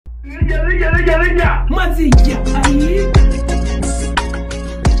Mazija ai.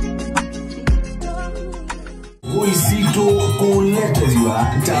 Ngui Situ kuleteziwa,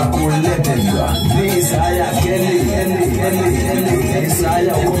 takuleteziwa. Ni saya kende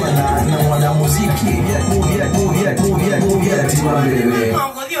saya kumana na wanamuziki. Movie tiwa mbele.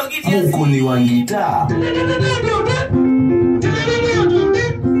 Mukuni wa gitaa.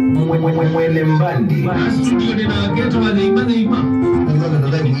 Mweene mbandi.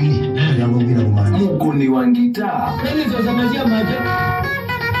 Mukuni wa gitaa.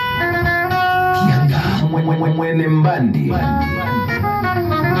 Mweene mbandi.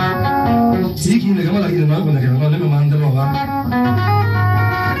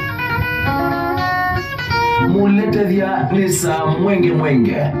 Muletethia nisa mwenge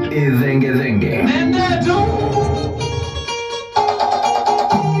idhenge.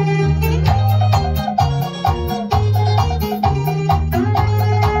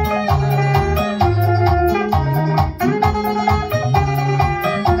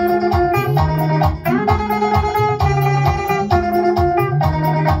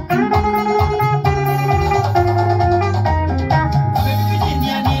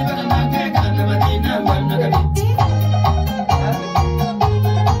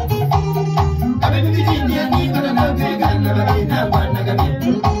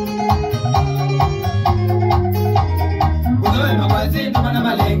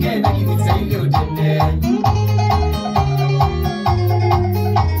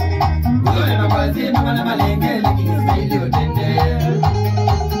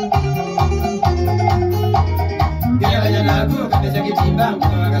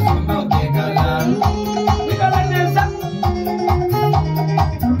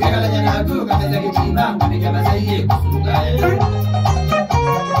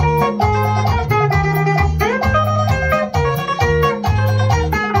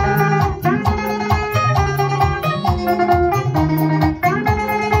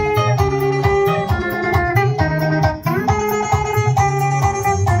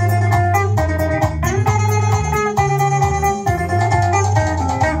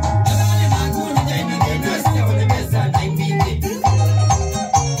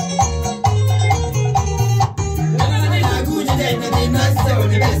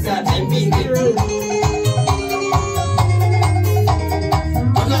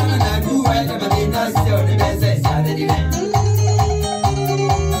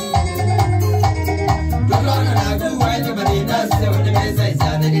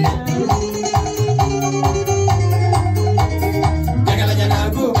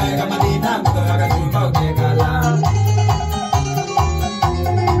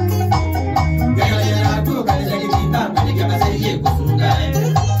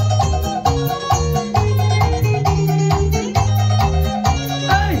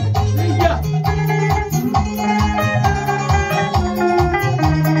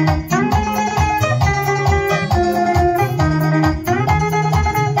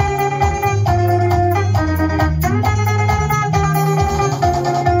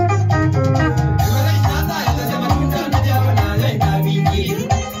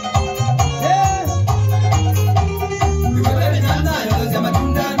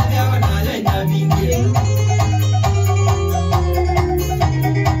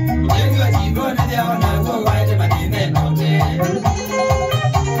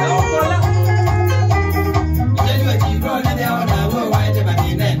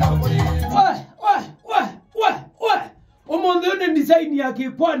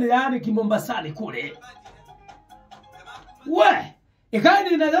 Kipwani yani Kimombasani kule. We,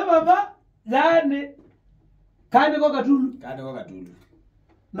 ikani na baba yani kani kwa Katulu.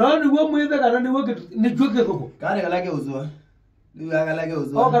 No ni wo mweze kana ni wo ni jweke koko. Kani kalake uzwa. Ni kalake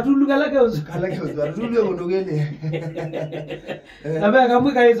uzwa. Oh Katulu kalake uzwa. Katulu yo ndogele. Nabe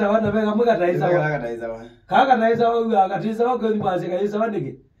kamwe kaisa wana nabe kamwe kataisa wana. Kataisa wana. Kaka taisa wana kataisa wana kwa mwase kaisa wana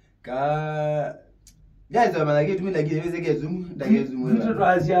nige. Guys, I'm like, you mean like you get zoom, like zoom. Mtu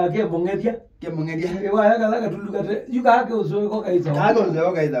tuazia ke mongedia. Ke mongedia. Ewa ya kalaka tulukate. Yuka hake uzoe kwa kaisa. Hake uzoe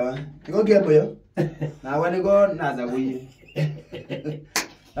kwa kaisa wa. Iko kepo yo. Na wani go naza kuyi.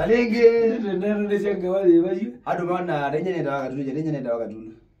 Alingi. Nero nesiange wali bayu. Adu maana renye nenda wakatulu, renye nenda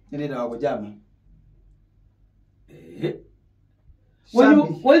wakatulu. Nenda wakujama.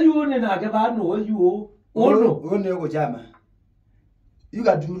 Wenyu one na ke bano, wenyu ono. Ono yoko jama.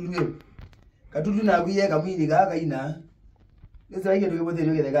 Yuka tulu. Katulu na kuye kamwini kaka ina. Esa yake ndio bote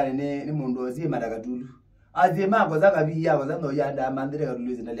ndio kale ni mundu osie mara Katulu. Azie mako zaka biya kwa zano yanda mandire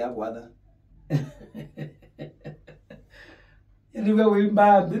Katulu zinali akwatha. Ndiwe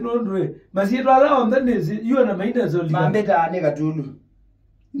wimba ndinondwe. Masitwa lao ndanizi yona mainda zoli. Mambeta ane Katulu.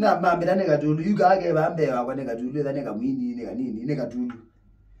 Na mambira ne Katulu yuka ake bambe wakwa ne Katulu ethane kamwini ne kanini ne Katulu.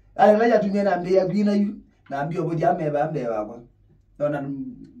 Ale laja tumia na mbia gwina yu na mbio bodi ame bambe wakwa. Nona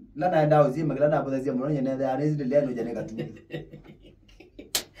lana enda uzima kila na bodazia mronye ne da rezi de leno jane Katulu.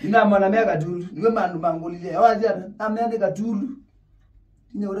 Ina mwana me Katulu niwe mandu mangolile awazia amende Katulu.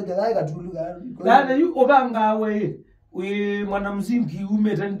 Ine ora jaga Katulu ga. Dada yu obanga we mwana mzimki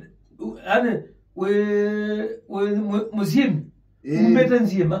umeta ane we muzim umeta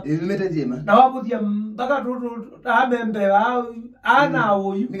nzima umeta nzima na wabudia mpaka amembe ana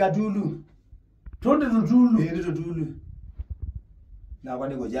oyu ni Katulu tonde tutulu tutulu na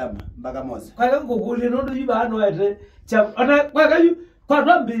kwani kujama mpaka mosa kwa hiyo ngokule nondo yibano ete cha ana kwa kayu kwa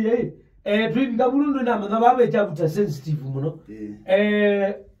twambiye twibika bulundu na mama babe chabuta sensitive muno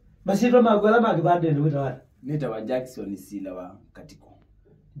masito magwala magibande ni witawala nita wa Jackson Sila wa Katiko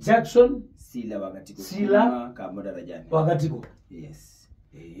Jackson Sila wa Katiko Sila Kambo darajani wa Katiko yes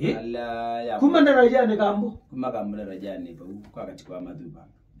ala ya kuma darajani Kambo darajani kwa Katiko wa Madhuba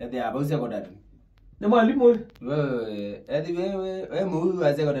ede abauze kwa dadu ni mwalimu wewe edi wewe mu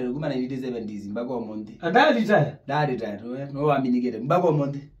wa secondary kuma 1970s mpaka omonde adali taya wewe no waminigere mpaka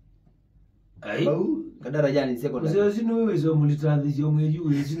omonde ai kadarajani secondary mzee zinu wewe zo mulitradhi zo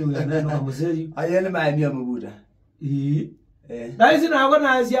mweju zinu ya nano amuseju ayene maemi amubuda na hizi na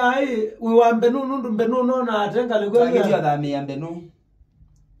wana asia hai we wa Mbenuu no na atenga legwe ya dami ya Mbenuu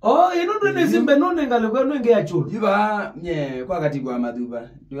inundu ni Mbenuu ngalekwe nge ya chulo yiba nye kwa Katiko wa Madhuba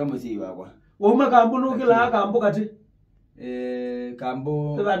niwe musi wakwa Uma Kambo nukila Kambo kati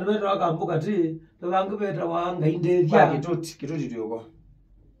Kambo bandu beto Kambo kati bangu beto wanga indethia kwa kitoti tuyoko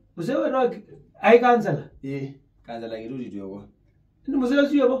musewe no ai kansala kansala kitoti tuyoko ni musewe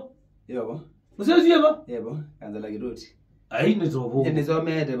siyebo yebo musewe siyebo yebo kansala kitoti ai ni zobo ni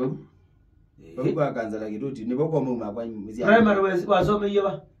zomete babu kwa kansala kitoti ni boko muma kwa muzia primary wasome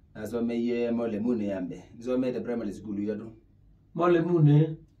yeba asome ye Mweene yambe zomete primary school yado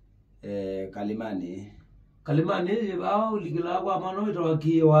Mweene Kalimani yeba ulikila kwa mano beto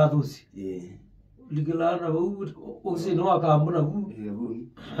wakie wathusi ulikila na usino wakambu na bu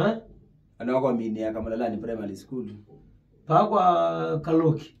anako mini akamulala ni primary school kwa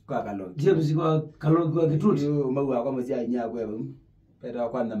Kaloki James kwa Kaloki kwa Kituti magu akwa mzee nya kwa peta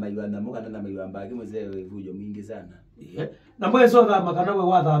kwa na maiwa na muka na maiwa mbaki mzee vujo mingi sana na mwe so thama kana we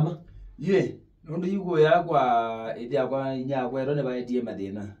wathama ndo yuko yakwa idia kwa nya kwa ro ne ba itie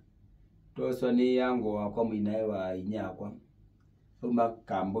mathina to so ni yango akwa mwinae wa nya kwa uma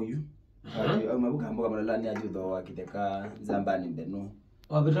Kambo yu uma Kambo kamulala ni ajutho wa kiteka Zambani Mbenuu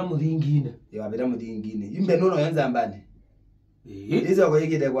wabeta muthingine wabeta muthingine Mbenuu no Zambani izo kwa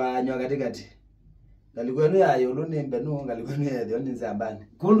yigide kwa nyoka katikati ngalikwenu yayo lo ne Mbenuu ngalikwenu yayo ni Zambani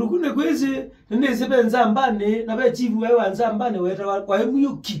kundu kune kwezi nene sebe Zambani na be chifu wewe Zambani weta kwa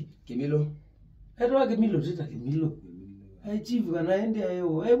emuyuki Kimilo wa Kimilo tita Kimilo ai chifu kana ende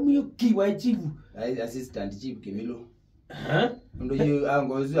ayo emuyuki wa chifu ai assistant chief Kimilo ndo yu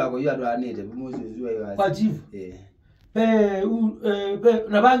angozu ako yu adwanete bumuzu zuwa yo kwa chifu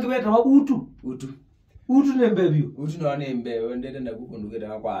na bangi beta wa utu nembebyo no nembe ndete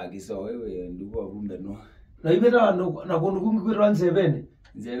ndakukundukira kwa akiso wewe ndikuwa Mbenuu na ibeta na kundu kungi kwetwa nzebene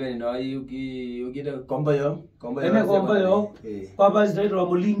no ukite komboyo kwa basi taitwa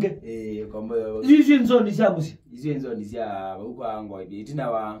Mulinge komboyo izi nzoni syamusi uko ango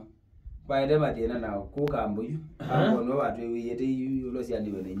itina wa kwa ende mathina na ku Kambo yu ango no watu wiyete yu lo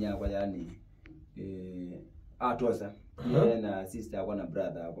sianiwe ne nya kwa yani atosa na sister akwa na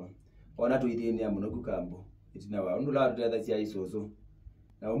brother akwa ona tuithini amuno ku Kambo itina wa ndula tutetha cia isoso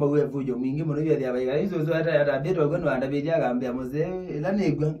na umba we vujo mwingi muno bya thya baiga isoso hata beto kwenu anda beja gambia muze ila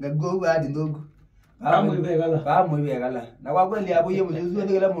negwa ngago adi ndogo Kamwe na kwa kweli hapo yeye mzuzu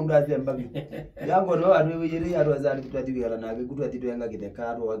ndikela mundu azemba bi yango no watu weyere yaro azali kutwati bigala nake kutwati twenga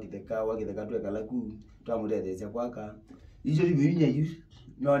kiteka twekala ku twamurethesya kwaka ijo libinya yu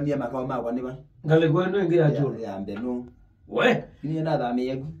no nie makao makwa niba ngale kwenu nge ya chulo ya Mbenuu we ni na thami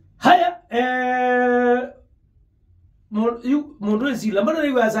yaku haya mundu ezila mbona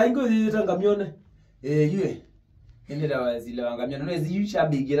iwa saingo yitangamione yue endera wazila wangamyona no ezi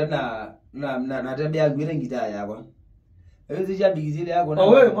shabigera na tembea ngwire ngita yakwa ezi shabigizile yako na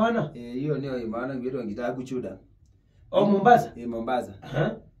wewe mwana hiyo ndio maana ngwire ngita kuchuda Mombasa Mombasa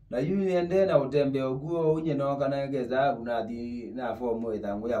na yu ende na utembe oguo unye no kana geza kunathi na form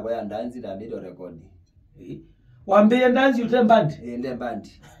ethangu yakwa ya ndanzi na video record wambie ndanzi utembandi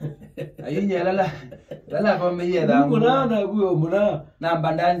ndembandi ayinye lala form yethangu kuna na guo muna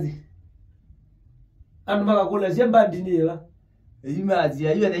namba ndanzi anu maka kula sembandi niwa imazi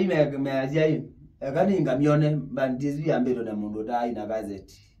ayo na imeazia hiyo Kani ngamione bandizi ya mbero na mundu tai na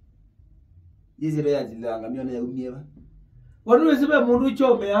gazeti. Yiziro ya zila ngamione ya umieba. Wanu wesibe mundu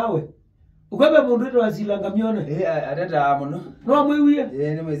chome yawe. Ukwebe mundu ito wasila ngamione. Atata amuno. No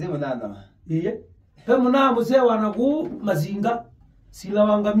mwiwie. Ni mwezi mnana. Pe muna muse wanaku mazinga sila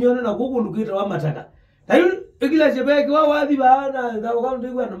wangamione na kuku ndukuita wa mataka. Tayu ikila chebeki wa wadhi baana da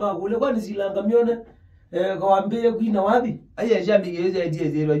ukaunde kwa na makule kwa ni sila ngamione kawambie kuina wadhi. Aya jambi geze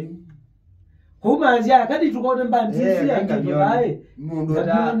idea zero yu. Kumanzia kadi tukote mbandi ya ngamione. Mundu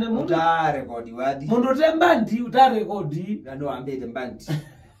ta record wadhi. Mundu tembandi uta record na ndo ambete mbandi.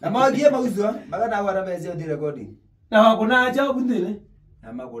 Na magie mauzo magana wa na zero recording. Na wakuna acha kundile.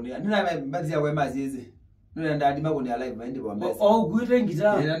 Na makonia nina mbandi ya wema zizi. Nina ndadi makonia live ndi kwa mbesa. Gwire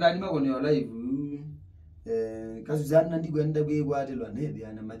ngita. Nina ndadi makonia live. Kasuzana ndikwenda kwegwatelwa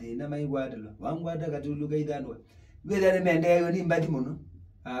nedhiana madina maigwatelwa wangwata Katulu kaithanwa gwethane mendeyo ni mbadi muno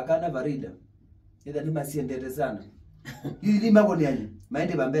akana varida ida ni masiendete sana ili makoni yanyu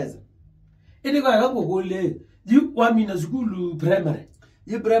maende bambeza ini kwa yangu kule yu wamina skulu primary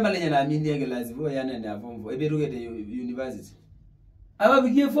yu primary nyana amini yake lazima yana na form eberugete university aba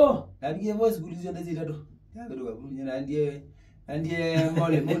bigie 4 abigie 4 skulu hizo ndazi tatu yaberuka nyana ndiye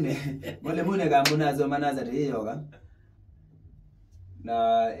mole mune kambona zo manaza teyoka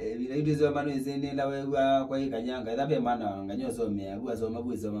na ile zo manu izene lawe kwa ikanyanga tabe mana nganyoso me akuwa zo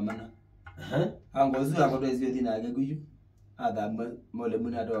mabuzo mamana angozu akoto ezio dina ake kuyu ada mole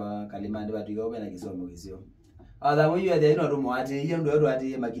mune ato kalimande batu ga obena kisomo kisio ada mo yede ino rumo ate yendo ero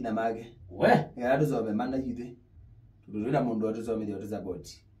ate makina make we ya ado zo me mana yide tudurina mundu atu zo me dio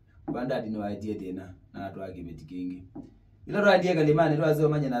tuzaboti banda dino idea dena na atu akibeti kingi ilo radio kalimani lwazo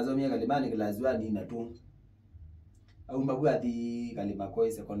manya nazo mia kalimani kilazwa ni na tu au mbagwa ati kalima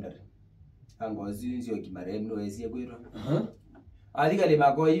koi secondary angozi nzio kimaremu no esie kwiro ali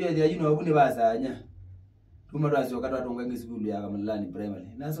kalima koi iwe ya yuno obune basanya tuma lwazo katwa tonga ngisikulu ya kamlani primary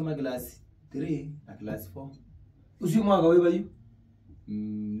nasoma class 3 na class 4 usi mwaka wewe bayu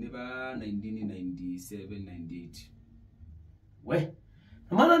niba 1997 98 we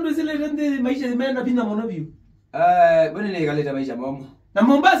maana ndo zile rende maisha zimeenda bina monovio bwana ni kaleta maisha momo na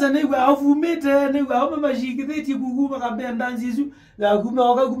Mombasa ni kwa afumete ni kwa homa mashikitheti kuguma kambe ndanzizu la kuma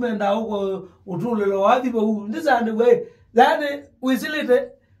waka kumenda huko utulelo wadhi bo ndizane we zane wisilete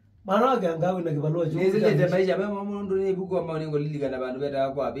maana gangawe na kibalo cho wisilete maisha momo ndo ni buku ambao ningo lilika na bandu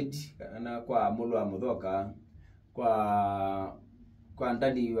beta kwa beti na kwa mulo wa mudhoka kwa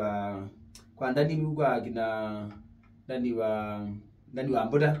ndani kwa kina ndani wa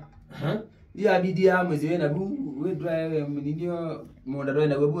mboda ya bidia mwezi na bu wetwa ninio monda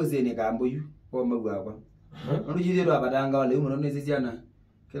rwenda webose ne kamboyu kwa magwa kwa ndo jidero abadanga wale umuntu nezijana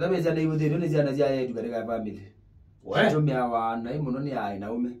kitabe cyane ibudero nezijana zyaye tukareka family wacho myawa na imuntu ni ayi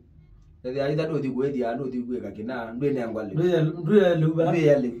na ume ndezi ayi dado digwedi ando digweka kina ndwene angwale ndwe luba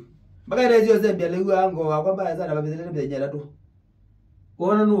mbaka rejo zembia lewa ango akwamba sana babizele benyera tu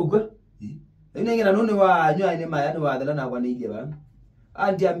ona nugwe ine ngina none wa nywa ine maya ni wadala na kwa nije ba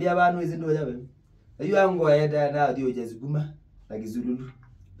anti ambia banu izindo yabe ayu ango ayeda na dio jezuguma la kizululu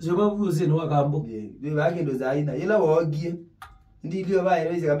zobabu zino wakambo be bage ndo zaina yela wogie ndi dio ba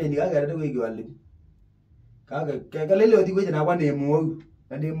yele kama ni kaga rata kwegi wale kaga lele odi kweje na kwa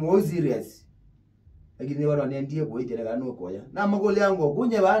ne mo serious lakini waro ne ndiye kweje na kanu koya na magoli yango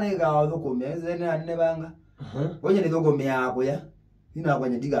kunye bane ga thukome zene anne banga kunye ni thukome yako ya ina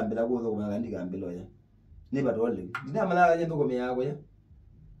kwanye ndigambira ko thukome ndigambira ya ne batole ndina mala kanye thukome yako ya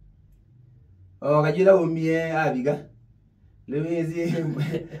kajira umie abiga lewezi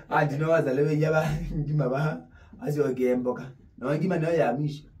adino waza lewe yaba ngima ba asio gemboka no ngima no ya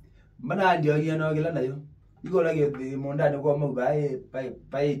misha mbana ndio ya no gela nayo iko lage monda ne ko mo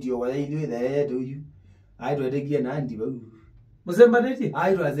pai dio wa ile de do ai do de gia na ndi ba muzemba neti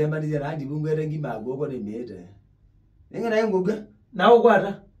ai do azemba ndi na ndi bungwere ngima go ko ne mete ngena yenguga nawo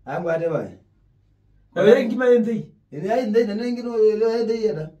kwata angwate ba na wewe ngima yendi ene ai ndi na ngino ile de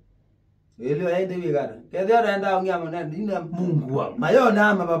yada ile aende wigara kedera enda onyama na ndina Mungu wangu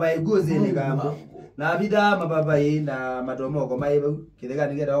mayona mababa iguzi ni kambo na bida mababa na matomoko maibu kidega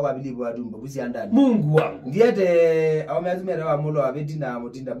nigera kwa bilibu atumbo busi andani Mungu wangu ndiete au mazimera wa mulo abeti na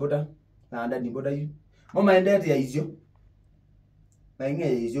mutinda boda na andani boda yu mama endete ya izyo na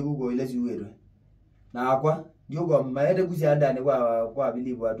inge izyo kuko ile ziwero na akwa ndio kwa maende busi andani kwa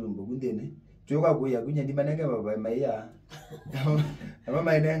bilibu atumbo kundene tuyoka kuya kunya ndimanenge baba maiya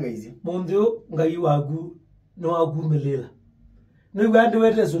mama inenga izi mundu ngai wagu no agumelela no gwande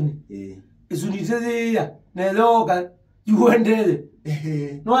wete suni isuni teziya neloka yuendele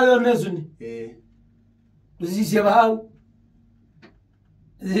no ayo nesuni uzishe bahau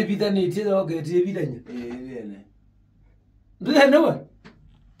Zebita ni tiro ke tibita nya. Nene. Ndio no.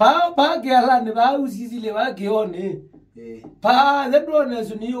 Pa ke ala ne ba usisi le ba ke one. Pa le drone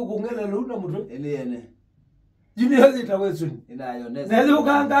so ni ukungela luna muto. Nene. Jini hazi tawesuni. Inayo nesa. Nezi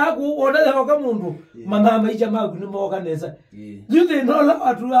ukanga ku odala waka mundu. Mama maisha magu ni mwoka nesa. Jini nola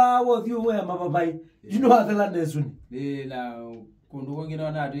watu wa thiu ya mapapai. Jini wathala nesuni. Na kundu kongina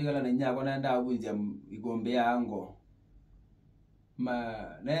wana atuikala na nyako na nda ubunja igombe ya ango.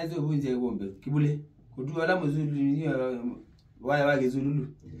 Na yazi ubunja igombe. Kibule. Kutu wala mzulu waya wake zululu.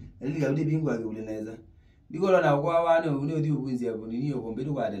 Elika udi bingu wake ule neza. Bikola na kwa wane udi ubunja ya kuni niyo gombe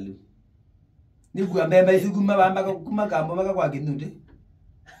tu wadelu. Ni kuambemba isukuma bamba kuma kambo maka kwa kinude.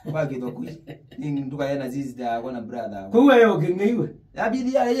 Kwa kitokui. Ni nduka yana sister kwa na brother. Kwa wewe ngeiwe.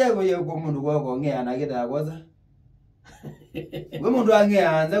 Abidi ya yego kwa mundu kwako ngea na kita kwaza. We mundu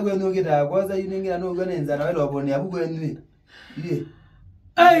angea anza kwenu kita kwaza yuningira no ganenza na wale wabone abuko ni. Ile.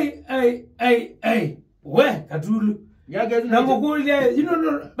 Ai. We Katulu. Yake Na mukule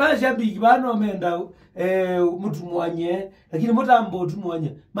no basha big bano amenda mutu mwanye lakini mutambo tu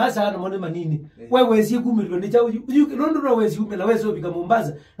mwanye masana mone manini wewe si kumilwe ni chao nondo no wewe si kumela wewe so bika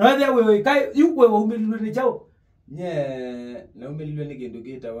Mombasa na wewe kai yukwe wa umilwe ni chao nye na umilwe ni kendo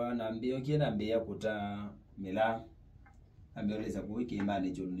kita wana ambio kiena mbia kuta mila ambio leza kuwiki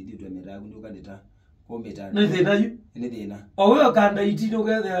imani jolo ni ditwe mira kunduka dita kometa na zeta yu ni dina owe kanda itino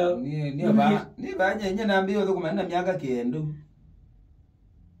gethe ni ba nye na ambio to kuma na miaka kendo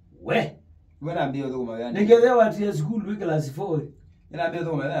we wana ambio to kuma yani ngethe wati ya school we class 4 ina ambio to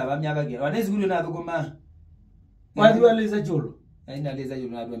kuma ba miaka kendo wana school na to kuma wadi waleza jolo ina leza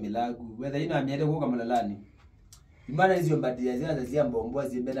jolo na milagu whether ina amiende kwa malalani imana hizo mbadia zina zia mbombo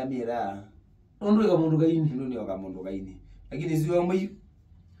zimbena mira ondo ka mundu kaini ndo ni ka mundu kaini lakini ziwa mwi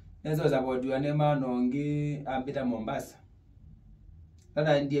nazo za bodi ane manonge ambita Mombasa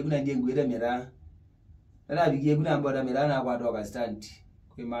tata ndiye kuna ndiye ngwira mira tata bigie kuna mbora mira na kwa doka stand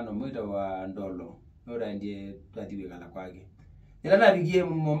kwa mano mwita wa ndolo ora ndiye twatiwe kala kwake tata bigie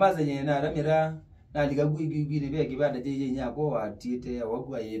Mombasa yenye na mira na likagwigwire bya kibanda jeje nyako watite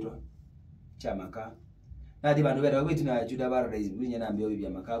wakwa yetwa chamaka nadi bantu bera witi na juda paradise bunye na mbyo bya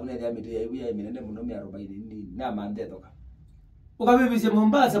makabu na ya mite ya ibuya minene muno 40 na mande toka ukabebise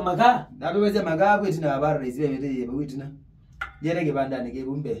Mombasa maka na bebese makabu witi na paradise mite ya witi na yere ke bandani ke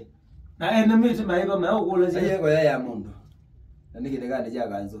bumbe na enemy maiba ma ukula je yego ya mundu na nigide gane ja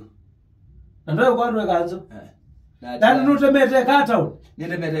ganzo na ndo kwa ndo ganzo na nutemete ka town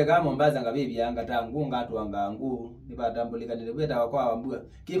nitemete ka Mombasa ngabebi yanga tangu ngatu anga ngu nibatambulika nilibeta kwa wambua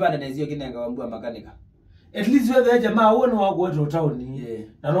kibanda nezio kinenga wambua makanika at least wewe jamaa uone wako wetu town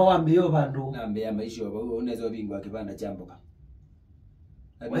na no wambio bandu na mbea maisha wao unaweza bingwa kibanda chamboka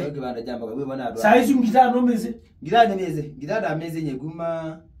ndio kibanda chamboka wewe bwana ndo saizi ngitano ngitana meze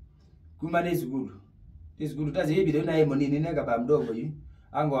nyeguma kuma ne sukulu tazi hivi leo naye monini neka ba mdogo yi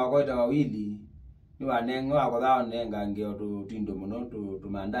ango wakoita wawili ni wanengo akodha nenga ngeo tu tindo muno tu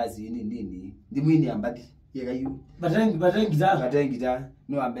mandazi nini ndimwini ambati yekayu batengi ta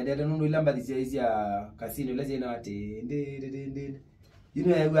no ambendete no ilamba disi ya kasino leze na wate ndende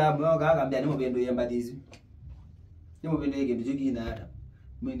yino ya mwa kambia ni mobendo yamba disi ni mobendo yake ndijuki na hata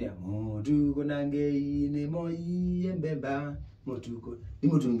mwende motu konangei ni moi embemba motuko ni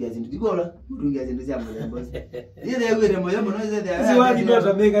mutungia zindu dikola mutungia zindu za mlembo ile yewere moyo mono zete si wadi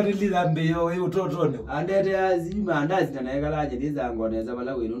nota meka riliza mbeyo yo totone andete azima andazi tanayekalaje dizangoneza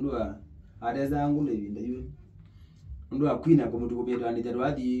bala wenu ndwa adeza ngule binda yu ndwa kwina komutu kubeto anita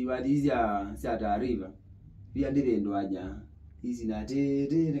wadi izya satariva bia ndibendo aja izi na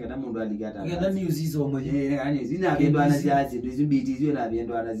tete nekana mundu aligata ngenda news izo moje nekani zina bendo anaziazi ndizibiti zwe na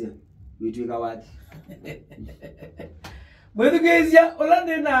bendo anazia witwika wadi mwedugezia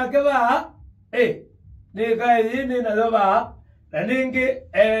olande na kaba neka yene na doba nanenge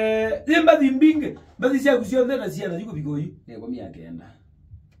zimba zimbinge bazisha kusionde na sia na yuko bigoyi neko miakenda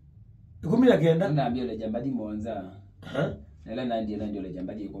na mbio le jambadi monza nela ndio le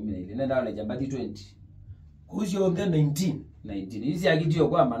jambadi 10 nenda le jambadi 20 kusionde 19 hizi akitio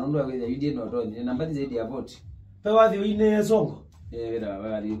kwa manondo ya yudi no to ni nambadi zaidi ya vote pewa dio ine songo wera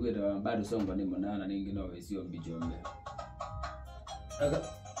bali kweta bado songo ni monana ningi no sio mbichombe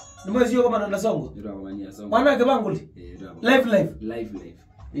nimezio kama na songo ndio kama ni songo wana ke banguli live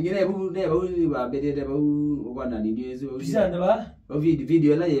ingine bu ne ba ba bedete ba u na nini yezo bisanda ba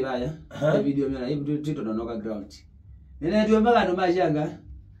video la yebaya video mera ibu tito no ground nene ndio mpaka ndo mashanga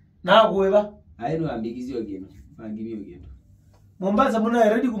na kuweba aino ambikizio gino angibio gino Mombasa muna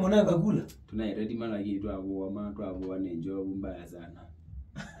ready kumona ngakula tuna ready mana kitu twavuwa ne njobu mbaya sana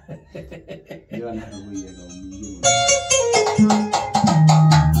ndio na roho ya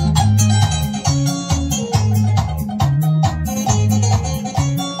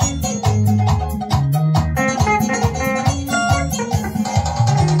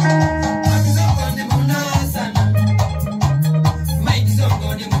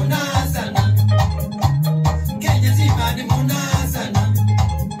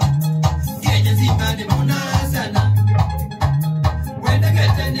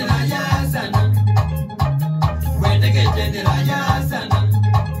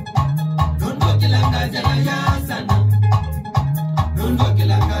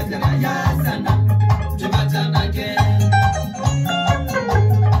kajara ya sana chibata Nake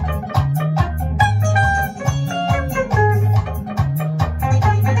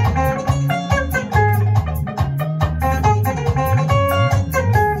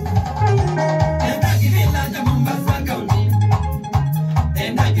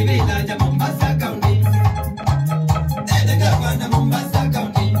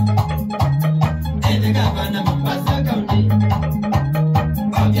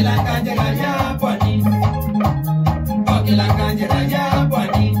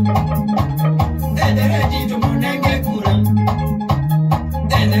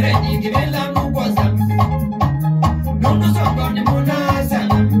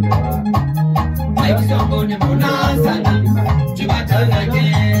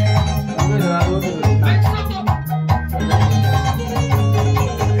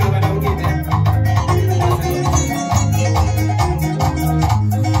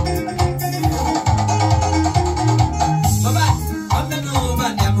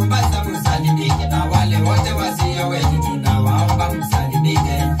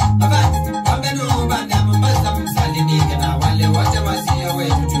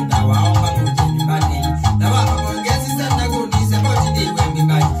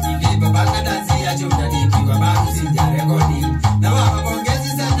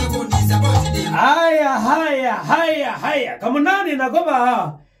haya kama nani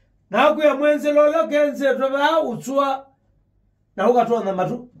nakoba na kuya mwenze lolo kenze toba utswa na ukatoa na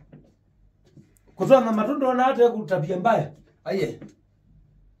matu kutoa na matu ndo na hata kutabia mbaya aye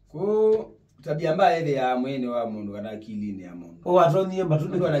ko tabia mbaya ile ya mwene wa mundu kana akili ni ya mundu o atoni matu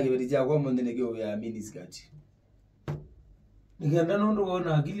ndo na kibeti kwa mundu ne kyo ya miniskirt nigenda ndo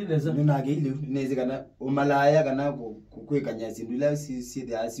kuona akili neza ndo na akili neza kana umalaya kana kukweka nyasi ndula si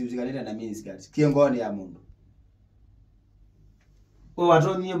the asiuzikanena na miniskirt kiengoni ya mundu o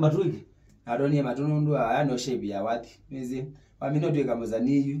atoni matuiki adoni matundo aya no shape ya wati mizi wamino tweka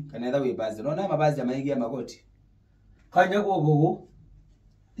muzaniyu kana we bazi nona mabazi amaigi ya makoti kanya gogo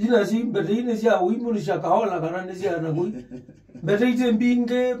ina si mbete ine sia wimu ni shakahola kana ni sia na kui mbete ite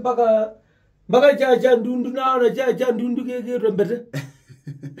mbinge mpaka cha ndundu naona cha ndundu keke mbete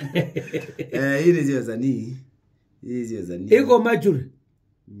ile zio zani iko machuri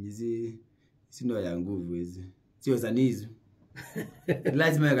mizi sino ya nguvu hizi sio zanizo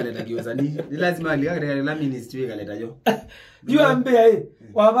lazima yakaleta kiozani lazima aliakaleta la ministry yakaleta yo yuambe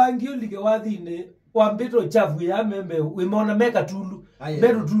wabangio like wathine wambito chafu ya membe wimona meka tulu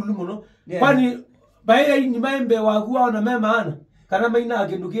beru tulu muno kwani bae ni membe wakuwa na mema ana kana maina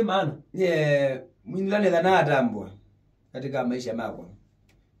akendukie maana mwinilane dhana atambwa katika maisha mako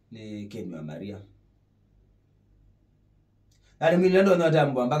ni Kenya wa Maria ali mwinilane ndo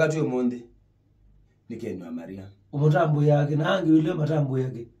atambwa mpaka tuyo monde ni Kenya wa Maria umutambo yake nangi wile matambo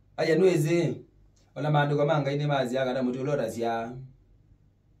yake aya nweze wala mandiko manga ine mazi yaka na mutu lora sia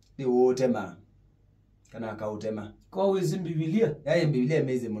ni wotema kana akautema kwa wezi Biblia yaye Biblia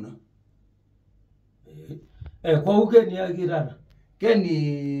meze muno kwa ukeni yake rana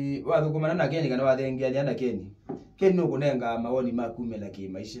keni wathukumana na keni kana wathengia na keni no kunenga maoni makume la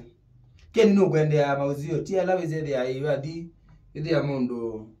kimaisha keni no kwendea mauzio tia lawe zede ya iwadi idi ya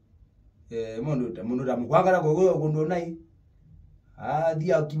mundu mundu tamukwangana gogo kundo nai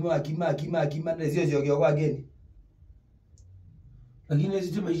dia kima nezio zio kwa geni lakini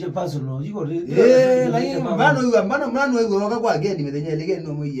hizi maisha personal yiko lakini mbano yuko kwa geni medenye legeni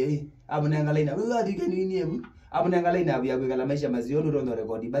no moye abunanga laina wewe geni ni abunanga laina abya kwa maisha mazio ndo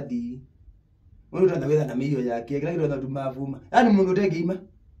record badi mundu tandaweza na milio yake kila kitu ndo tumavuma yani mundu tegima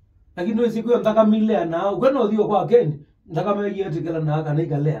lakini ndio siku nataka milea nao kwani ndio kwa geni nataka mimi yete kila na kana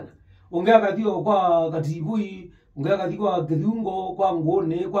ikalea ongea kathio kwa katibui ongea kathio kwa kithungo kwa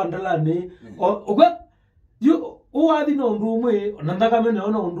ngone kwa ndalane ogwa yu uwathi no ndumwe nataka mene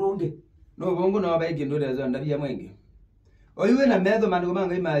ona undunge no bongo na wabaike ndo rezo ndabia Mwenge oyuwe na metho mandiko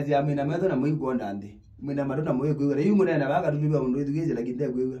manga imazi ya mwina metho na muigo ndande mwina matu na muigo gura yu muna na baga tuliwa mundu itugeze lakini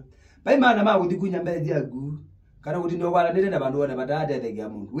ndegwe bai mana ma kuthikunya mbezi yagu kana kuti ndo kwala ndene na bandu wana batata thega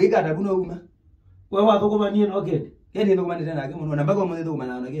mundu wika ta kuno uma we watho kumanie no kene kene ndo kumanie na mundu na baga mundu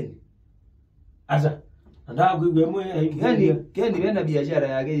kumana na kene asa anda kuigwe mwe kene benda biashara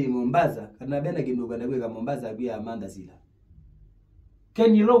yake Mombasa kana benda kinduka na kweka Mombasa pia Amanda sila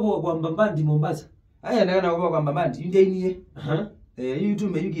kene logo kwa Mbambandi Mombasa aya ndakana kwa Mbambandi inde inie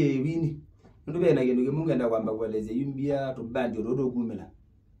YouTube yuke wini ndo bena kinduke mungu enda kwamba kueleze yumbia tubandi rodo kumela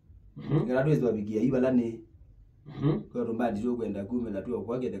ngara twezi wabikia ibalane kwa tumbandi jo kwenda kumela tu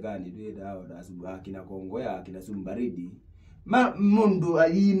kwa gedekani tweda hao dasubu akina kongoya akina sumbaridi mundu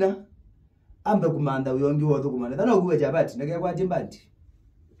alina ambe kumanda uyongi wotho kumanda tano kuwe jabati ndake kwa timbandi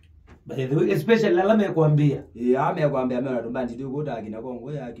By the way, especially alama ya kuambia. Amekwambia mimi natumba ndidi kuta akina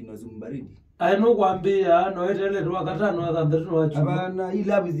Kongo ya akina Zumbaridi. Aino kuambia no etele tu akatano athandatu wachu. Abana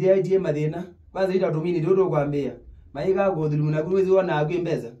ila bizi idea madena. Kwanza ita tumini ndio kuambia. Maika go dhulumuna kuwezi wana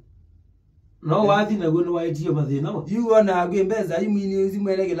agwembeza. No wathi na gono waiti yo mathina. Wana agwembeza imini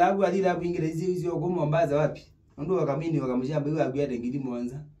zimweleke lagu adira kuingira hizi ko Mombasa wapi? Ndo wakamini wakamushamba iwe agwede ngidi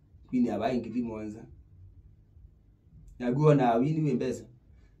Mwanza. Kwini abaye ngidi Mwanza. Naguona wini wembeza.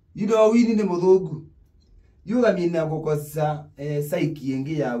 Wini ne muthugu. Yugamina gukosa saiki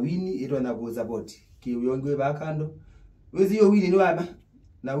yengi ya wini irona go support. Kiwongwe bakando. Wezi yo wini nwama.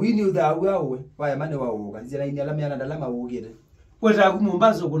 Na wini uthawa we. Waya mane wawo kanzira ini alama yana dalama wogere. Kweta ku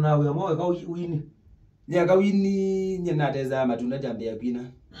Mombasa kuna we moyo ka wini. Nya ka wini nyana teza matunda jambe ya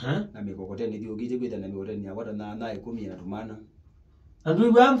kwina. Na mikokoteni dio gije kweta na mikokoteni ya wata na 10 na tumana.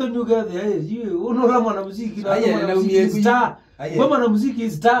 Andu bantu nyugere you unora mwana muziki na umie star. Kwa mwana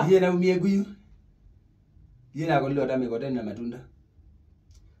muziki star. Yeye na umie guyu. Yeye na kolilo ta mikokoteni na matunda.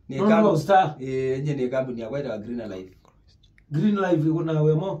 Ni kama star. Nje ni kampuni ya kwaita wa Green Life. Green Life kuna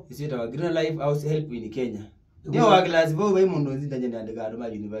wemo. Isita wa Green Life House Help in Kenya. Ndio wa class bo we mundo zinda nje ndandika Aroma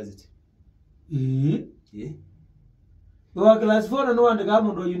University. Wa class 4 no andika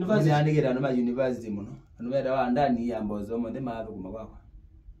mundo university. Ni andika Aroma University muno. Anumera wa ndani ya mbozo mo ndema hapo kumakwako.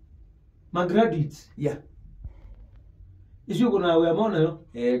 Ma graduates. Yeah. Ishu kuna wemo nayo.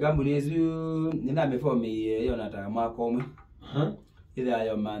 Kampuni yesu nina mefomi yonata mwako umwe. Ile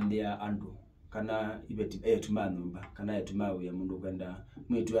ayo mandia andu. Kana ibeti tumanumba kana etumawe ya mundu kwenda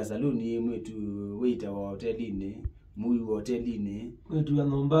mwitu ya saluni mwitu waiter wa hotelini muyu hotelini mwitu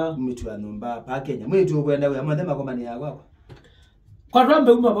ya nomba pa Kenya mwitu kwenda we amathema kwa mani yakwa kwa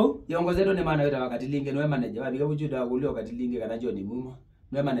rambe uma bau yongozeto ne mana weta wakati linge no manager wabiga bujuda kulio wakati linge kana joni mumo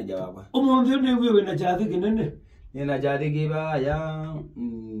no manager wakwa umuntu ne wiwe na chathi kinene nina chathi kiba ya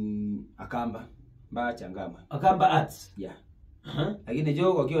akamba ba changama akamba arts yeah. Lakini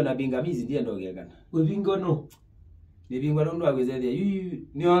joko kiona bingamizi ndiye ndo gekana. We bingo no. Ni bingo ndo agwezede yu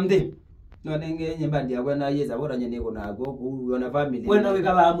ni onde. No nenge nyembandi yakwa na yeza bora nyene ko na go ku yona family. Wena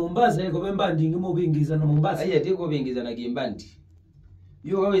wekala Mombasa eko bembandi ngimo bingiza na Mombasa. Aye tiko bingiza na kimbandi.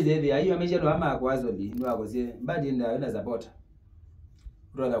 Yu kawezede ayi ameshalo ama kwazoli ndo akoze mbandi nda yona support.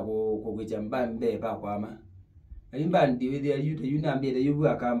 Roda ko kwicha mbambe pa kwama. Ayi mbandi wede ayu yuna ambere yubu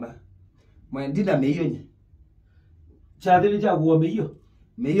akamba. Mwendina meyonye. Chathi cha kuwa meyo.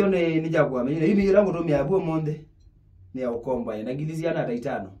 Meyo ni cha kuwa meyo. Hii meyo langu tumia abuo monde. Ni ya ukomba ya nagiliziana hata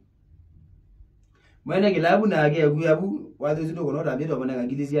 5. Mwene kilabu na age abu watu zindo konota mbeto mwana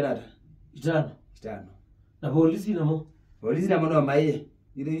ngiliziana hata 5. Na polisi namo. Polisi namo no maye.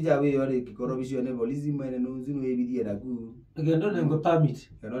 Ile ija we yore kikorobisho ne polisi mwene no zinu ebidie na ku. Agendo nengwe permit.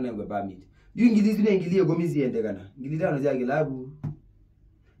 Agendo nengwe permit. Yu ngilizi ne ngilie komisi ende kana. Ngilitano ja kilabu.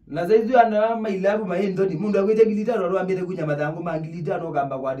 Na zaizu ana mailabu mahendo ni mundu akwete ngilitano ro ambete kunya mathango mangilitano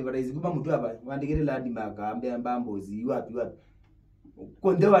kamba kwa advertise kuma mtu hapa wandikire ladi maka ambe mbambozi wapi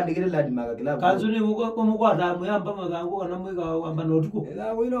konde wandikire ladi maka kilabu kanzu ni uko mukwa damu yamba mathango kana mwika amba notuko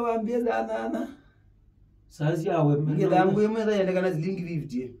ela wino wambie sana sasa yawe mimi dangu yemeza yende kana zilingi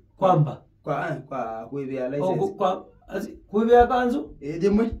 50 kwamba kwa kuibia license kwa kuibia kanzu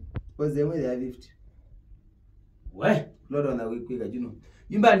demwe kwa zemwe ya 50 we lodo na kwika juno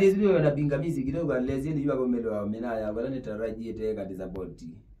Yumba ndizi wewe na bingamizi kidogo alezeni yuko komelewa menaya bana nitarajie teka disappoint.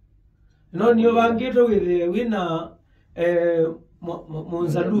 No niyo bangeto wina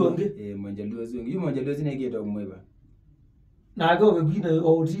monzaluo nge monjaluo zingi monjaluo zine geto mweba. Na go webina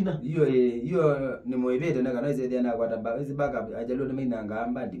otina. Iyo ni moibete na kana zede na kwata ba backup ajaluo ne mina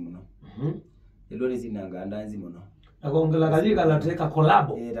ngamba ndi muno. Elone zinanga ndanzi muno. Akongela kalika la teka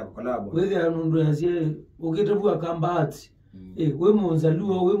collabo. Ta collabo. Wewe anundu yasie ukitebuka kambati. We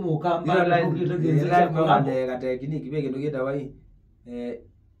monzaluo we mukamba ukitegenza kambande kata kiniki bege ndogeta wai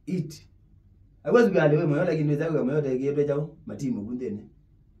eat. Awezi gale we moyo lakini weza kwa moyo tegeto chao matimu kundene.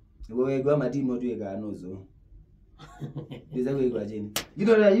 Wewe kwa matimu tu eka nozo. Weza kwa chini.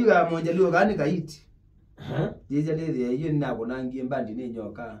 Gino la yuga monjaluo kani ka eat. Jeje lele hiyo ninako nangie mbandi ne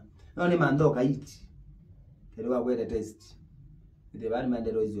nyoka. None mandoka eat. Telewa kwete test. Ite bani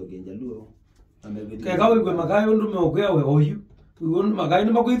mandero hizo genjaluo. Keka wewe makayo ndume okwewe hoyu. Wewe makayo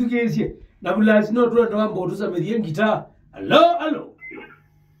ni makwithu kesie. Na bulasi no twenda wambo tusamedie ngita. Allo.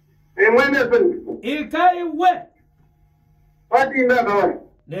 Mweene sen. Kai we. Pati nda kawa.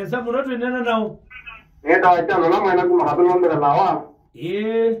 Nesa muno twendana nawo. Nda chana na mwana kuma kabelo mbele lawa.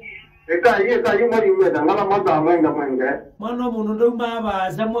 Eka yuma yume ngala mata Mwenge. Mwana muno ndo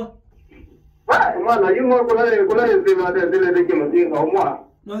maba samwa. Mwana yuma kula zima de kimo zinga omwa.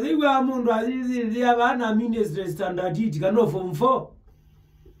 No ziwa mundu azizi zia bana ministry standard it kana form 4.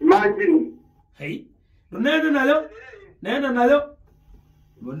 Imagine. Hey. Nenda nayo. Nenda nayo.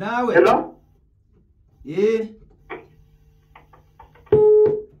 Munawe. Hello?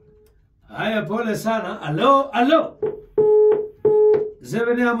 Haya pole sana. Hello.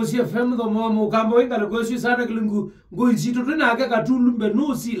 Zebene amusie femdo momo kambo wenga legosi sana kilungu Ngui Situ Nake Katulu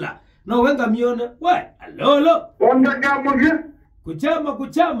Mbenuu sila. No wenga mione. We, hello. Onda kamuge?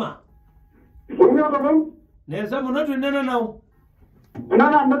 Kuchama. Unya kama? Neza munatu nena nao.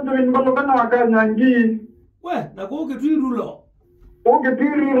 Nana mtu mbalo kana wakanya ngi. We, nakuke tuirulo. Oke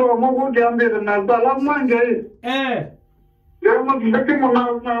tiriro mo ke ambe na sala Mwenge. Yo mo ndeke mo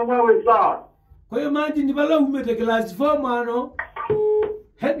na wewe sawa. Kwa hiyo maji ni bala umete class 4 mano.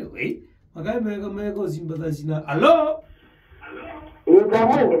 Anyway, magai mego simbaza sina. Hello?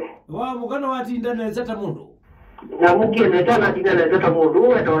 Ukamu. Wa mukana wati ndane zata mundu. Na muke na tana tingana zata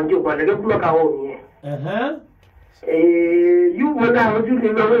mundu atawanji kwa ndege kula kaoni. You wenda waju ni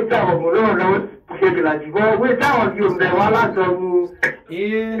wewe sawa mulo na wewe la jibo wewe sawa kiumbe wala so.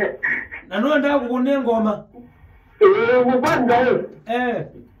 Nanu anda kukune ngoma. Mupanda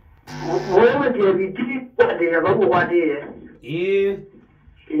wewe ndiye biti kwa ndiye babu kwa ndiye.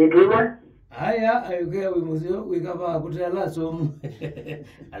 Ndio. Haya, ayuke wimuzio wikaba kutela somu.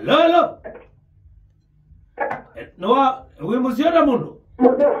 Hello. No, wimuzio da mundo.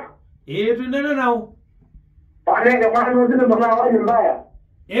 Tunena nao. Panenge mwana ndio mwana wa mbaya.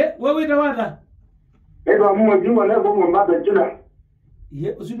 Wewe tawata. Ndio mmoja na kwa mbaba tuna.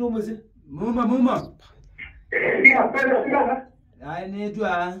 Usinu mweze. Muma. Sina. Ai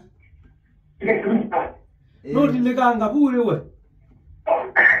netwa. No tilekanga buwe we.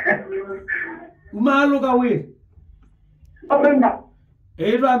 Umalo kawe. Obenda.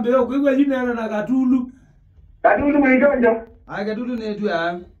 Rambe okwe yinena na Katulu. Katulu mwijonjo. Ai Katulu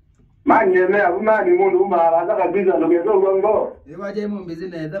netwa. Manyeme abumani mundu umara akabiza nogezo longo. Ewaje mu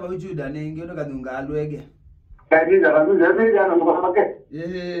mbizine zaba ujuda nenge no kadunga alwege. Kabiza kabiza na mkamake.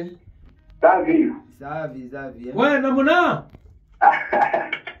 Savi. Wena muna.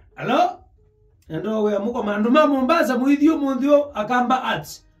 Hello? Endo we amuko manduma Mombasa muithio Kikamba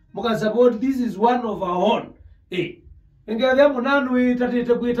Arts. Muka support, this is one of our own. Ngea munanu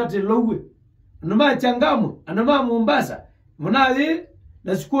itatete kuitate lowe. Numa changamu, anuma Mombasa. Munali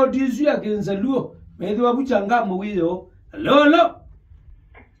na squad isu ya kenzaluo. Methi wabu changamu wiyo.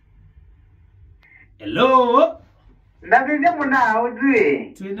 Hello? Ndakije muna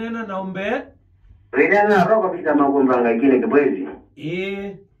ujue. Tuinena na umbe. Wena na roho pita magumbanga kile kibwezi.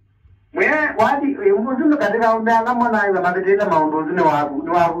 Mwe wadi mbuzu katika undanga mwana iwa mabeteza maunduzi ni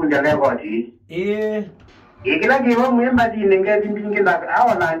wabu njaleko ati. Kila kiwa mwemba jine ngezi mbingi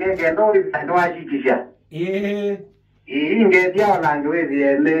awa lange kendo ndo wajikisha. Ngezi awa lange wezi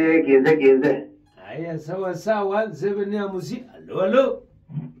ele genze. Aya sawa 7 ya musi. Hello.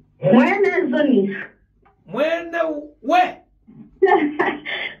 Mweene zoni. Mweene we.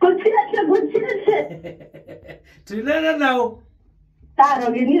 Kuchete. Tunena nao.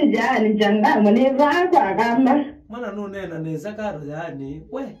 Karo gini jani changamu ni vaka kamba. Mwana nunena neza karo jani.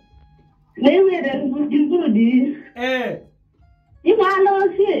 We. Niwede nkudi.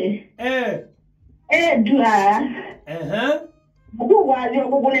 Imano si. Dua. Mkugwazi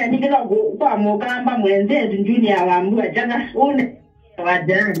wakukune nikila kwa mukamba mwenzetu junior wambua jana une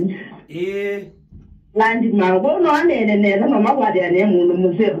wajani. Landi magono aneneza mama kwade ane mundu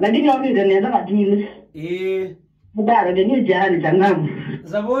musefu lakini wamide neza Katulu. Mudara de new jani changamu.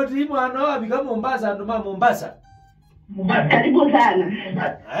 Zaboti mwana wabika Mombasa nduma Mombasa. Karibu sana.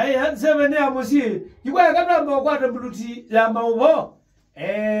 Aya 7 ya musi. Yikwa kabla mbokwata mbuluti ya maubo.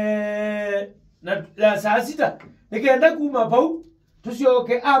 Na la saa 6 nikaenda kuma pau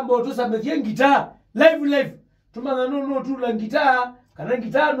tusioke ambo tusamethie ngita live tumanga no tula ngita kana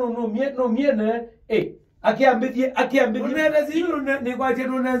ngita no miene akiambithie nenda ziyo ni kwa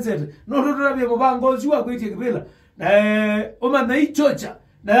tenu nenzete no tuturabye mubango ziwa kwite kibila oma na ichocha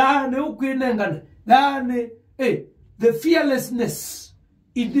na ne ukwinengana the fearlessness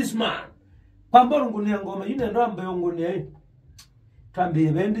in this man pambongo ni ngoma yine ndo ambayo ngone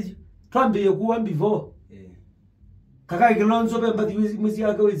tambe bendi tambe kuwa before kaka Kilonzo bemba mwezi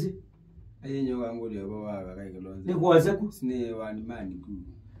yake wezi ayenyo wangu lyo baba kaka Kilonzo ni kwaze ku sine wani mani ku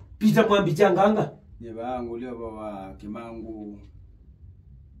Peter Mwambi changanga ne bangu lyo baba kimangu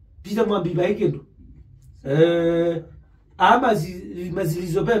Peter Mwambi baikendo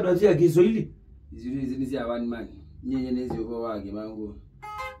mazilizopendwa zia Kiswahili zili zia wani mani nyenye nezi baba kimangu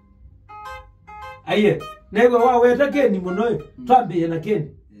aye nego waweta Keni munoyo twambie na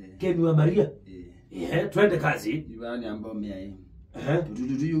Keni wa Maria twende kazi ibani ambao mia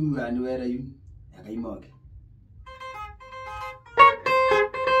tututu yu ani wera yu akaimoke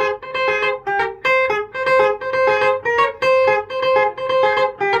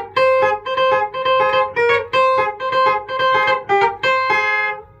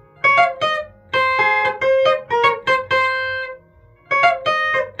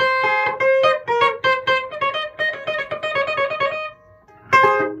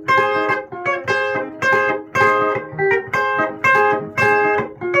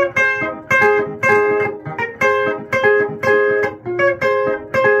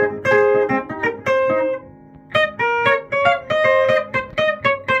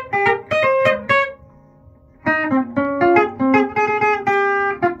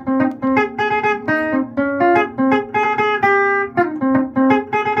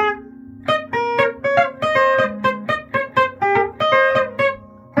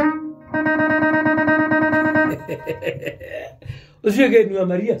Usiweke ni wa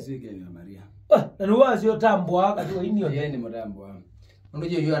Maria. Usiweke ni wa Maria. Na nuwazi yotambwa kati wa ini yeye ni mtambwa.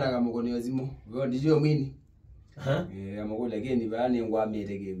 Unajua yona kama koni wazimu. Wewe ndiyo Mweene. Amagole geni bani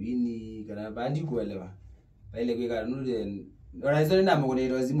ngwamete ke wini kana bandi kuelewa. Baile kwika nule. Oraizoni na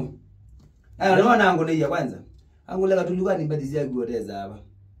amagole wazimu. Unaona ngone ya kwanza. Angule Katulu ni badizia kuoteza hapa.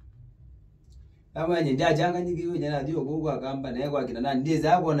 Kama nyinda changa nyingi nyana dio kwa kamba na kwa kina nani ndiye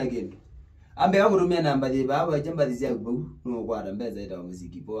zako na geni. Ambe akurumia namba je baba chamba dizia kubu no kwa mbeza ita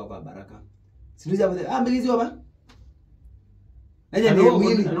muziki poa kwa baraka. Sinuza bote ambe kizi oba. Nanya ni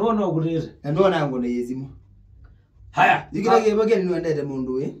Mweene anaona ukurere. Anaona ngone yezimu. Haya, Zikira ke bageni ni wendete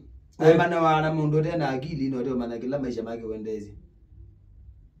mundu Maana wana mundu tena akili no ndio maana kila maisha make wendeze.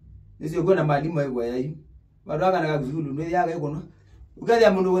 Nisi kuna mwalimu aigwa yayi. Watu kana kuzulu ndio yake kono.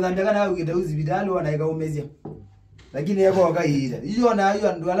 Ukaja mundu kudhandaka na ukita uzibitali wanaika umezia. Lakini yako wakaida. Hiyo na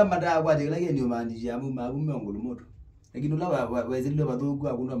hiyo ndio alama ndio kwa lakini ndio maandishi ya mume wangu moto. Lakini ulawa wazilio badhugu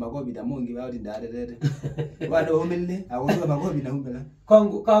akundwa makobi na mungi wao ndare tete. Wado umelle akundwa makobi na umbela.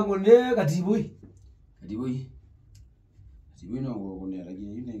 Kangu ne katibui. Katibui. Sibino ngokone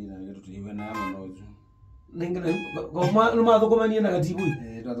lakini yine ngina tuiwe na nozo. Nengene ngoma lumazo komani na katibui.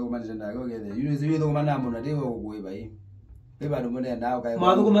 Tazo komani nda ko gede. Yine ziwe komani amona dewo kuiba hii. Beba ndo mone ndao kai.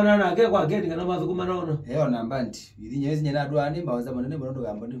 Mazu komana na ke kwa gedi kana mazu komana ona. Namba nti. Idinye zinyena dwani mbaza monene bondo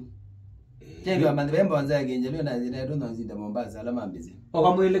gamba ndi. Jengo amande bemba wanza genjelo na zina ndo nzinda Mombasa alama mbizi.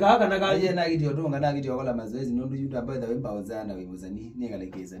 Okamwele kaka na kaje na kiti otonga na kiti okola mazoezi ndo yuda ambaye bemba wazana webuzani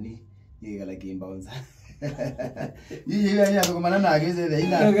nigalekeza ni nigalekimba wanza. Yeye yeye akomana na ageze ile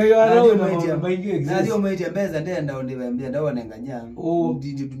ina. Na ndio mwiti mbeza ndenda ndibembia ndawa nenganya.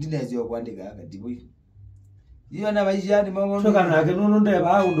 Ndinezio kuandika akadibui. Iyo na maisha ni mama ndo kana ke nono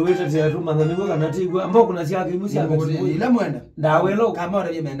ndeba au ndo weta tya tu manza niko kana tigwa ambo kuna siaka imusi akadibui. Ila mwenda. Ndawelo kama ora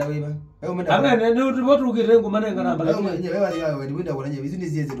yemenda wiba. Ame ne uti botu ukire ngumana ngana mbala. Wewe wewe ndibunda kuna nyewe bizini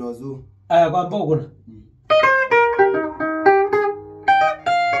ziezi dozo. Aya kwa mbo kuna.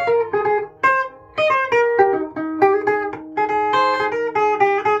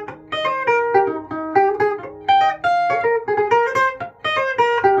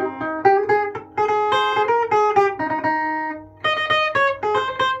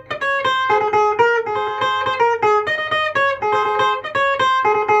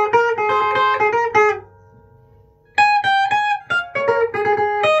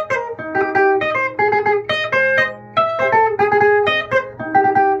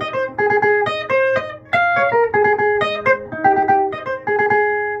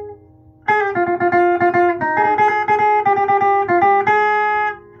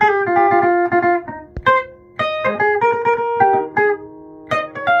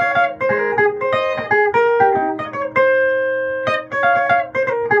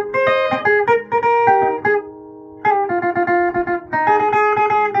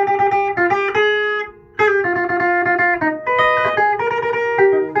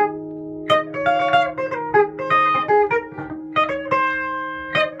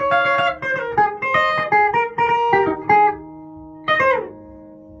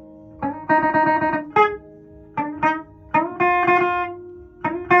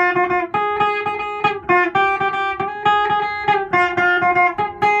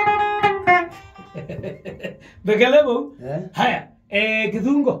 Bekelemo? Haya,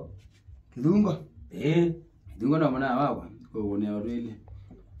 kizungo. Kizungo? Kizungo na mwana wako. Kwa ne orele.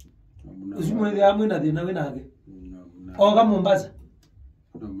 Usimwele amwina dina wenake. Oga Mombasa.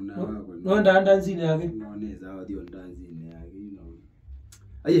 Na mwana wako. No ndanda nzini yake. No neza wadio ndanzini yake,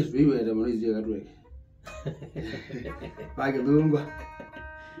 Aye, wewe ndio mwanzo katweke. Pake kizungo.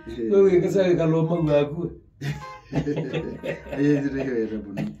 Wewe kasa kaloma ngakue. Aye, zile wewe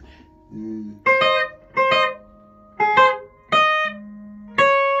bwana.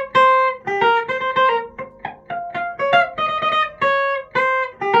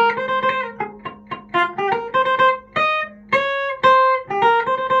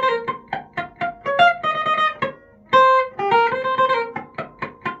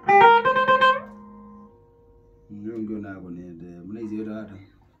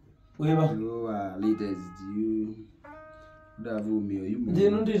 Weba. You are leaders, you davu mio you.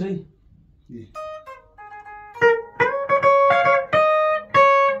 Jeno ndiri.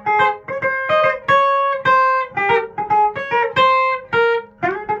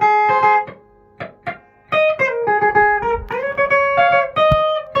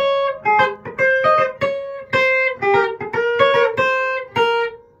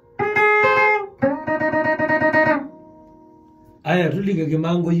 Aya tuliga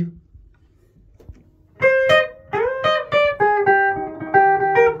kimango yu.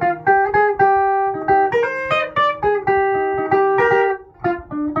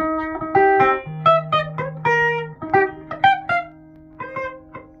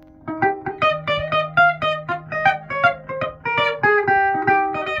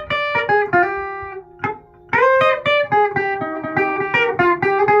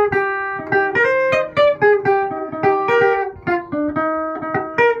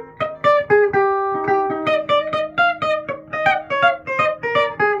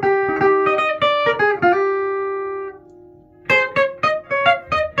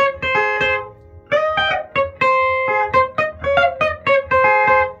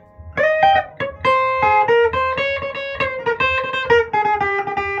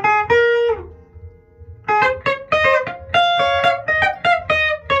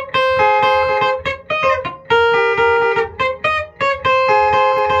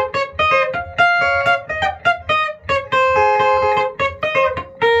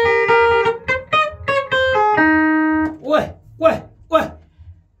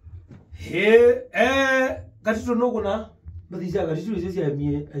 no kuna batija ga titu sisi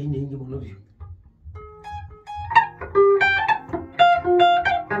amie aine ingi muno biyo.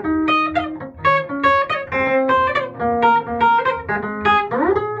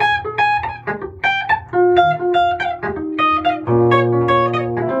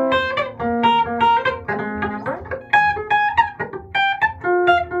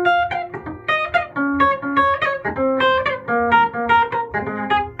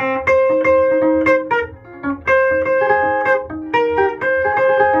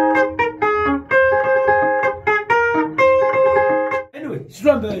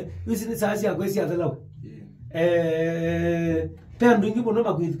 Wisi sasa ya kwesi atalaw. Pendo ngi bono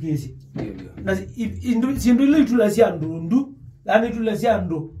makwithikisi. Na sindu ile tulasi andundu, lani tulasi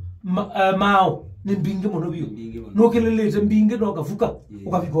andu mao ni mbinge mono biyo. No kelele te mbinge no kafuka.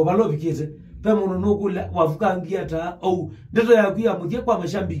 Ukafiko balo bikete. Pe mono no kula wafuka ngiata au ndeto ya kuya mutie kwa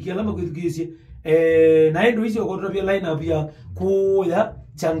mashambiki ala makwithikisi. Na endo hizo ko tropia line up ya kuya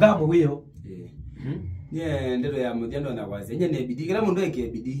changamo wiyo. Yeah, ndeto ya mutiando na kwazi. Nye bidii kila mundu eke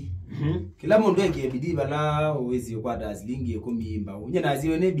bidii. Kila mundu eke bidii bala uwezi kwa dazilingi kumimba. Nye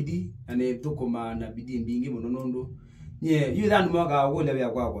naziwe ne bidii ane tukoma na bidii mbingi munonondo. Nye yu dhandu mwaka wole ya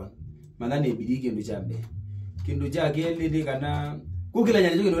kwa. Mana ne bidii kindu chambe. Kindu chake lili kana kukila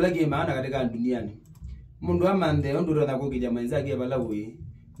nyanjo kindu lagi maana katika duniani. Mundu amande ondu rona kukija mwenzake bala we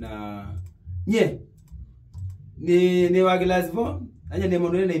na nye ni wakilazivo anya ne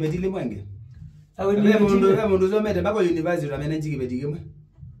mundu ne ibetile Mwenge. Mundu zomete bako university amene njiki betigimwe.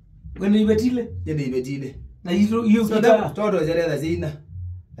 Wene ibetile? Yene ibetile. Na hiyo kita todo zereza zina.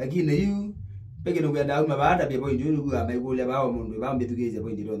 Lakini yu peke nugenda uma baada bya point yu ku amaikule bawo mundu bambe tugeze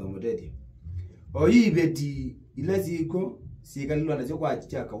point ndo motete. Oyi beti ilaziko sikalilwa nazo kwa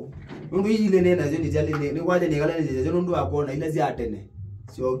chaka. Mundu ile nena zo ndijale ne kwaje ne kala ne zo ndo akona ilazi atene.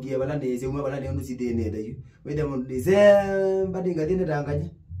 Sio gie bala ne ze umwe bala ne ndo sidene dayu. Wede mundu December dingatene tanganya.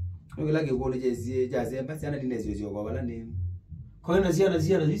 Ngila ke kolo jesi jasemba sana dinezio zio kwa bala ne. Kwa hiyo naziana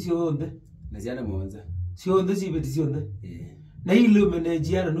sio onde. Naziana monza. Sio onde sibeti sio onde. Na ile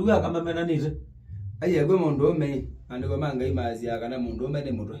umenejiana nuga kama mena nite. Aye gwe mundu me andiko manga imazi akana mundu me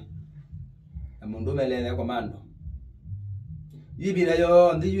ne mutwe. Na mundu me lele kwa mando. Yibira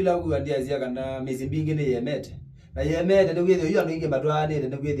yo ndi yula ku andiazia kana mizimbingi ne yemete. Na yemete ndo kwezo yo ndinge matwane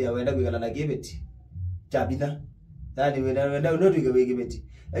ndo kwezo awenda kwikala na kibeti. Chabitha. Tani wenda ndo twike kibeti.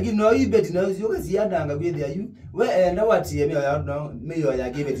 Lakini no ibeti na usiyoka siandanga kwethe ayu we enda watie meyo ya no meyo ya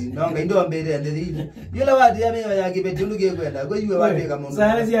kibeti nonga ndo mbere ndiri yola watie meyo ya kibeti uluke kwenda ko yuwe wate mundu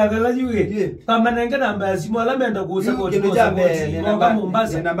sasa si akala yuwe kama nanga namba ya simu ala menda ku support Kikamba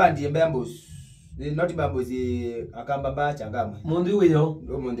Mombasa namba ndi mbambos ni not mbambos akamba ba changamwe mundu wiyo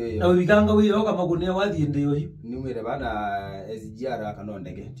ndo mundu wiyo na wikanga wiyo kama kune wathi ndio yu ni mwere bana SGR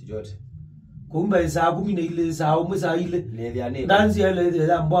akanondeke chijote kumba saa 10 na ile saa umwe saa ile nele ane dansi ile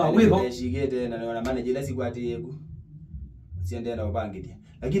ya mbwa wibo shigete na manager la sikwati yeku siende na ubangidi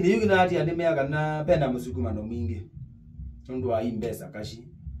lakini yuki na ati anemea na penda musukuma no mwingi ndo aimbesa kashi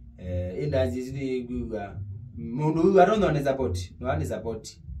indazi zili guga mundu arono ne support no ani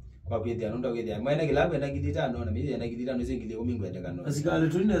support kwa kwethia ndo kwethia mwene kilabu na kidita no na mimi na kidita no zingile kumingwenda kano asikale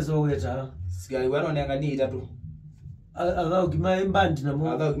tulinezo weta sikali wano ne ngani itatu aga ukima mbandi na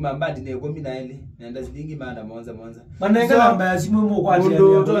mo aga ukima mbandi ne komi na ile nenda zilingi maana monza manenga namba ya simu mo kwa ati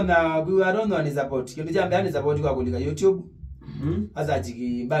ndo tona gwa arono ni support kindu jambe ani support kwa kulika YouTube asa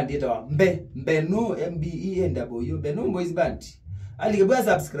jiki mbandi etawa Mbenuu MBENW Mbenuu boys band alike bwa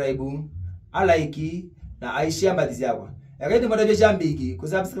subscribe alike na aishia mbadi yakwa yakati mwadabye shambiki ku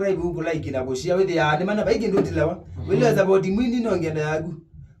subscribe ku like na ku share with ya ni mana baiki ndo tilawa wile support mwindi no ngenda yagu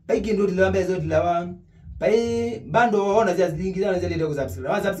baiki ndo tilawa mbezo tilawa pai bando ona za linki za zile ku subscribe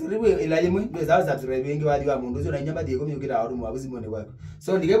wa subscribe ila yemwe ndo za subscribe wengi wadi wa mundu zo na nyamba de komi ukira arumu abuzimone kwako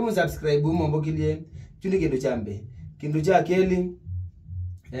so ndike mu subscribe mu mbokilie tunike ndo chambe kindu cha keli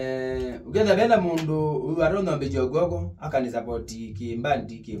ugenda bena mundu uarono mbejogoko akani support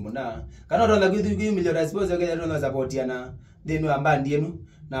kimbandi kimuna kana ronda kwithu million response ugenda ronda support yana denu ambandi yenu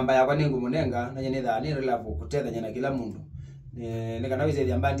namba yakwa ningu munenga na nyene dha ni relavu kutetha nyana kila mundu nekana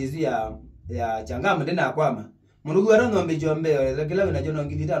wize ambandi zia ya changamu ndena akwama mundu uarono mbejombe kila wina jono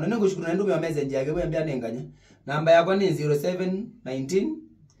ngilitano ningu shukuru na ndume wa message yake we mbia nenganya namba yakwa ni 0719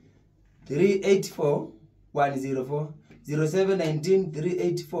 384 104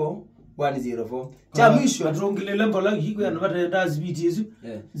 0719384104 cha mwisho atongilele mbola hiko ya nabata ndazi biti yesu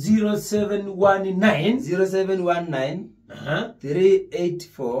 0719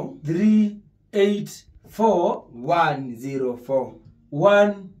 384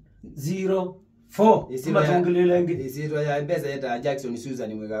 104 4 matungelelenge isiro ya pesa yeta Jackson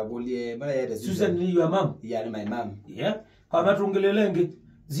Susan mwekakulie mara yeta Susan ni your mom. Yeah, my mom. Yeah. Kwa matungelelenge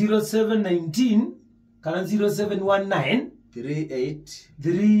 0719 kana 0719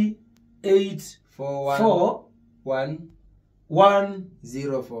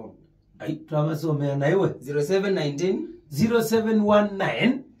 3841 ai tuamasomea na iwe 0719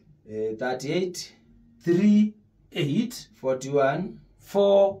 0719 38 41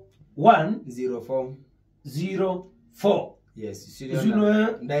 04. Yes,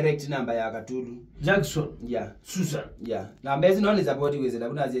 direct number ya Katulu Jackson. Yeah. Susan. Yeah. Namba hizi noni support wezela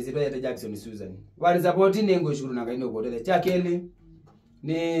kuna zezi ya Jackson Susan. Wali support nengo shuru nanga ino bodele. Chakeli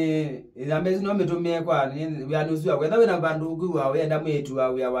ni namba hizi no metumie kwa ni yanuzwa kwenda wena bandu kuwa wenda mwetu wa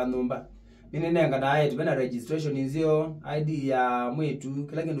wanumba. Mimi nenga na yetu bena registration nzio ID ya mwetu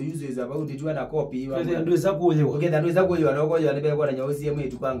kila kindu users about tu na copy wa ndio za kuolewa. Okay, ndio za kuolewa na ukoyo ni kwa na nyausi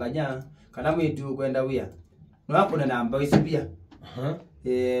mwetu kwanganya kana mwetu kwenda wia. No hapo na namba hizi pia.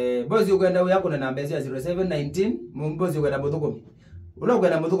 Bozi ukwenda wia kuna namba ya 0719 mbozi ukwenda Muthukumi.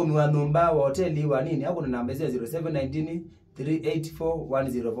 Unakwenda Muthukumi wa numba wa hoteli wa nini? Hapo na namba ya 0719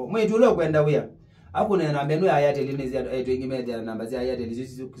 384104. Mwetu ule ukwenda wia. Hapo na namba yenu ya Airtel ni zia ingimete na namba za Airtel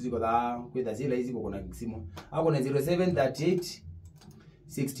ziko za kwenda zile hizi kuna simu. Hapo na 0738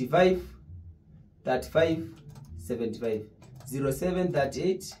 65 35 75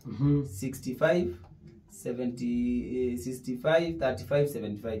 0738 65 65 35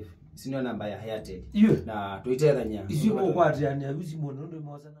 75 sino namba ya Airtel. Na tuitera nya. Isimu kwa ati yani usimu ndo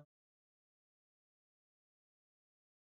mmoja.